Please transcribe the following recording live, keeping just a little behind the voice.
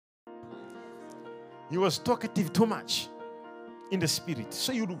He was talkative too much in the spirit.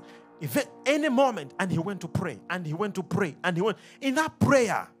 So you do, if at any moment, and he went to pray, and he went to pray, and he went. In that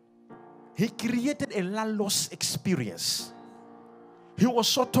prayer, he created a loss experience. He was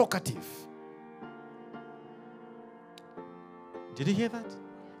so talkative. Did you hear that?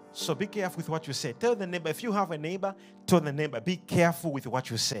 So be careful with what you say. Tell the neighbor, if you have a neighbor, tell the neighbor, be careful with what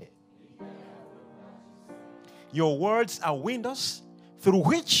you say. Your words are windows through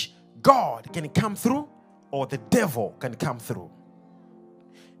which God can come through or the devil can come through.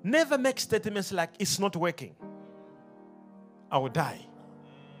 Never make statements like, it's not working. I will die.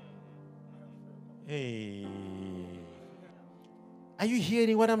 Hey. Are you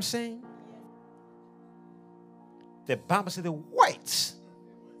hearing what I'm saying? The Bible says the words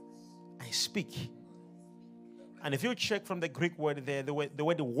I speak. And if you check from the Greek word there, the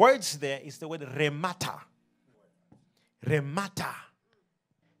word words there is the word remata. Remata.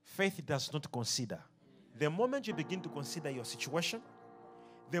 Faith does not consider. The moment you begin to consider your situation,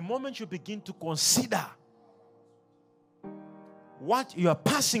 the moment you begin to consider what you are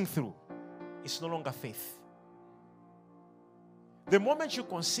passing through, it's no longer faith. The moment you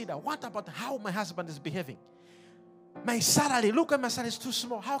consider, what about how my husband is behaving? My salary, look at my salary, is too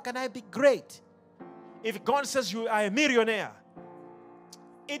small. How can I be great? If God says you are a millionaire,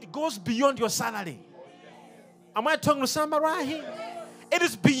 it goes beyond your salary. Am I talking to somebody right here? It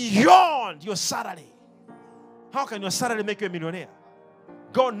is beyond your salary. How can your salary make you a millionaire?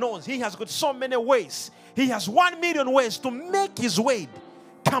 God knows He has got so many ways. He has 1 million ways to make His word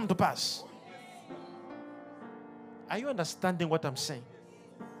come to pass. Are you understanding what I'm saying?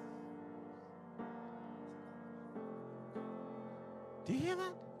 Do you hear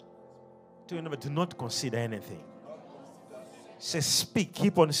that? Do not consider anything. Say speak.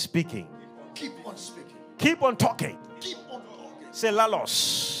 Keep on speaking. Keep on speaking. Keep on talking. Keep on talking. Say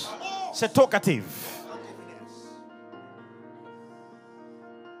lalos. Say talkative.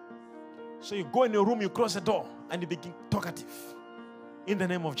 So you go in your room, you close the door, and you begin talkative. In the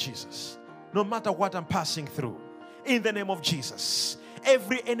name of Jesus. No matter what I'm passing through. In the name of Jesus.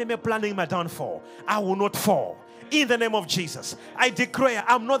 Every enemy planning my downfall, I will not fall. In the name of Jesus. I declare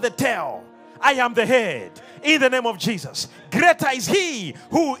I'm not the tail. I am the head. In the name of Jesus. Greater is He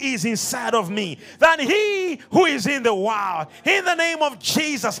who is inside of me than he who is in the world. In the name of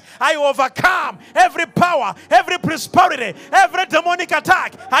Jesus, I overcome every power, every prosperity, every demonic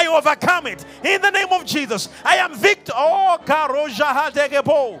attack. I overcome it. In the name of Jesus, I am victor. Oh,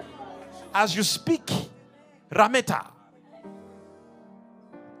 Karoja. As you speak, Rameta.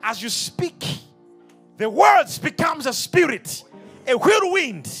 As you speak, the words becomes a spirit. A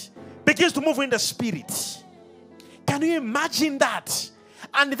whirlwind begins to move in the spirit. Can you imagine that?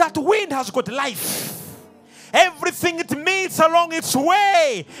 And that wind has got life. Everything it meets along its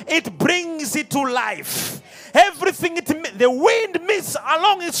way, it brings it to life. Everything the wind meets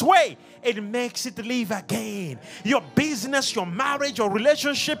along its way, it makes it live again. Your business, your marriage, your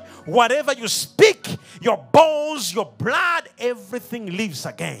relationship, whatever you speak, your bones, your blood, everything lives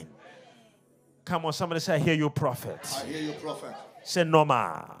again. Come on, somebody say, I hear you, prophet. I hear you, prophet. Say,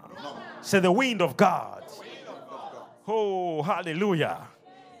 Noma. Say, the wind of God. Oh, hallelujah.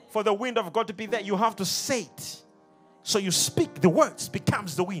 For the wind of God to be there, you have to say it. So you speak, the words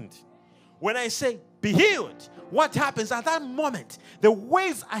becomes the wind. When I say, be healed, what happens at that moment? The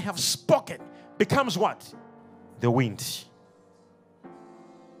words I have spoken becomes what? The wind.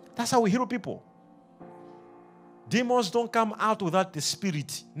 That's how we heal people. Demons don't come out without the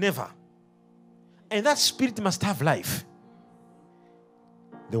spirit. Never. And that spirit must have life.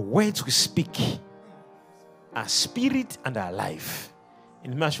 The words we speak are spirit and are life.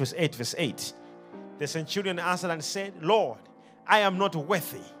 In Matthew 8, verse 8, the centurion answered and said, Lord, I am not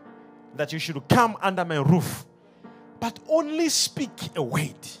worthy that you should come under my roof, but only speak a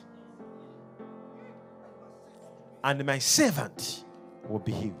word, and my servant will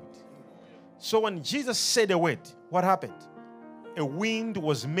be healed. So when Jesus said a word, what happened? A wind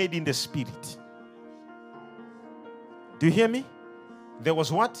was made in the spirit. Do you hear me? There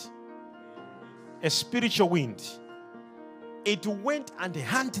was what? A spiritual wind. It went and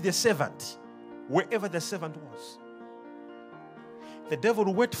hunted the servant wherever the servant was. The devil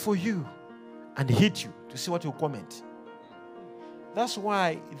will wait for you and hit you to see what you comment. That's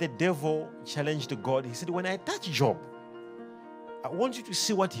why the devil challenged God. He said, when I touch Job, I want you to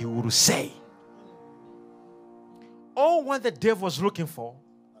see what he will say. All what the devil was looking for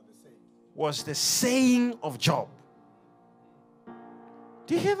was the saying of Job.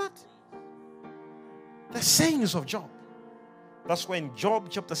 Do you hear that? The sayings of Job. That's why in Job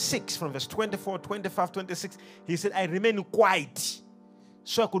chapter 6 from verse 24, 25, 26, he said, I remain quiet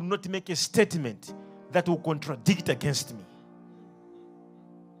so I could not make a statement that will contradict against me.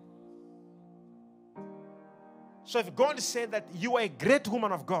 So if God said that you are a great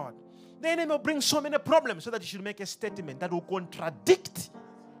woman of God, the enemy will bring so many problems so that you should make a statement that will contradict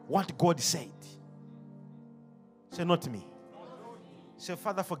what God said. Say, not me. Say,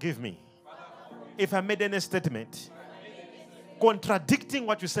 Father, forgive me if I made any statement contradicting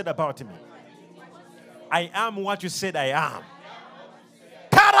what you said about me. I am what you said I am.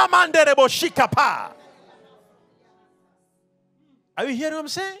 Karamanderebo shikapa. Are you hearing what I'm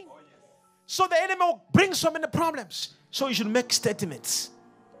saying? So the enemy will bring so many problems. So you should make statements.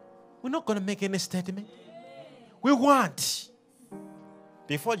 We're not going to make any statement. We want.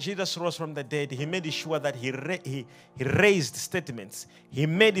 Before Jesus rose from the dead, he made sure that he raised statements. He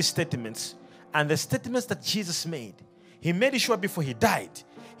made his statements. And the statements that Jesus made, he made sure before he died,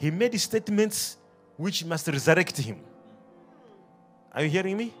 he made his statements which must resurrect him. Are you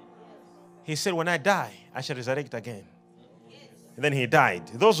hearing me? He said, when I die, I shall resurrect again. And then he died.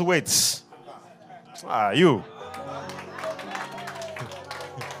 Those words. You.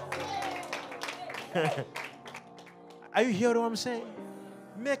 Are you hearing what I'm saying?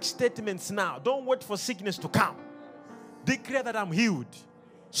 Make statements now. Don't wait for sickness to come. Declare that I'm healed.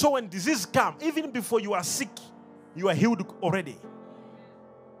 So when disease comes, even before you are sick, you are healed already.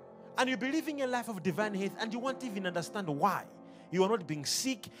 And you're living a life of divine health, and you won't even understand why you are not being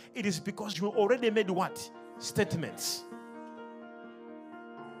sick. It is because you already made what? Statements.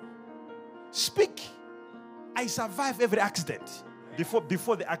 Speak. I survive every accident.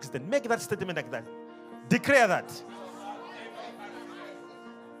 Before the accident. Make that statement like that. Declare that.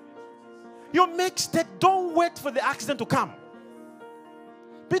 You make statement. Don't wait for the accident to come.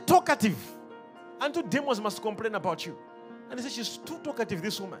 Be talkative. Until demons must complain about you. And they say, she's too talkative,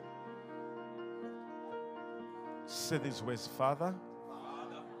 this woman. Say these words, Father,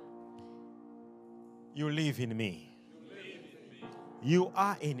 you live in me. You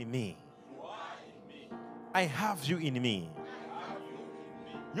are in me. I have you in me.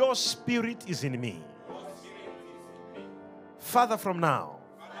 Your spirit is in me. Father, from now,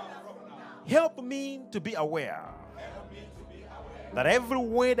 help me to be aware that every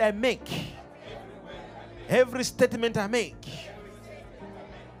word I make, every statement I make,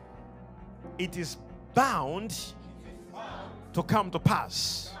 it is bound to come to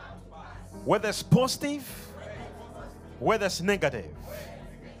pass. Whether it's positive, whether it's negative.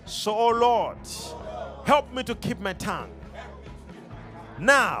 So, oh Lord, help me to keep my tongue.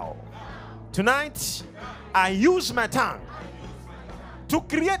 Now, tonight, I use my tongue to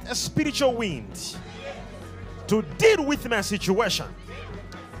create a spiritual wind to deal with my situation.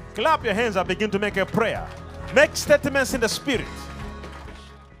 Clap your hands and begin to make a prayer. Make statements in the spirit.